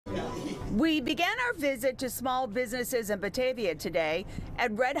We began our visit to small businesses in Batavia today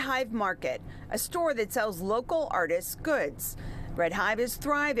at Red Hive Market, a store that sells local artists' goods. Red Hive is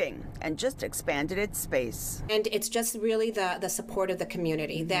thriving and just expanded its space. And it's just really the support of the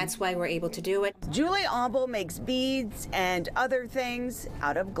community. That's why we're able to do it. Julie Auble makes beads and other things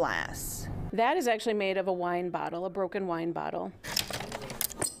out of glass. That is actually made of a wine bottle, a broken wine bottle.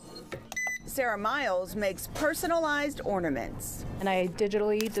 Sarah Miles makes personalized ornaments. And I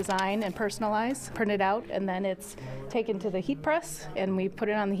digitally design and personalize, print it out, and then it's taken to the heat press, and we put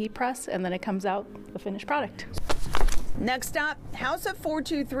it on the heat press, and then it comes out the finished product. Next up, House of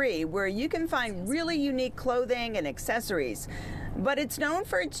 423, where you can find really unique clothing and accessories, but it's known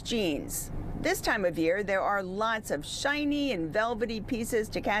for its jeans. This time of year, there are lots of shiny and velvety pieces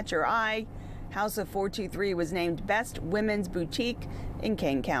to catch your eye. House of 423 was named Best Women's Boutique in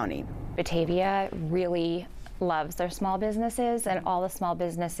Kane County. Batavia really loves their small businesses, and all the small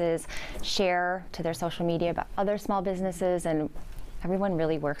businesses share to their social media about other small businesses, and everyone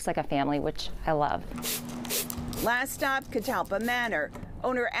really works like a family, which I love. Last stop, Catalpa Manor.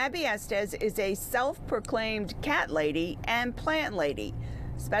 Owner Abby Estes is a self-proclaimed cat lady and plant lady,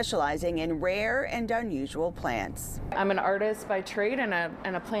 specializing in rare and unusual plants. I'm an artist by trade and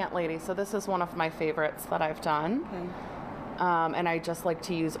a plant lady, so this is one of my favorites that I've done. Okay. And I just like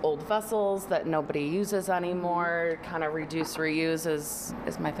to use old vessels that nobody uses anymore. Kind of reduce, reuse is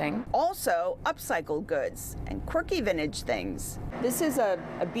my thing. Also, upcycled goods and quirky vintage things. This is a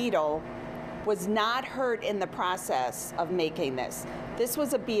beetle. Was not hurt in the process of making this. This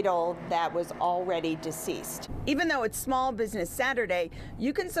was a beetle that was already deceased. Even though it's Small Business Saturday,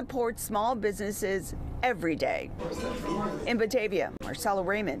 you can support small businesses every day. In Batavia, Marcella,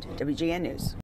 Raymond, WGN News.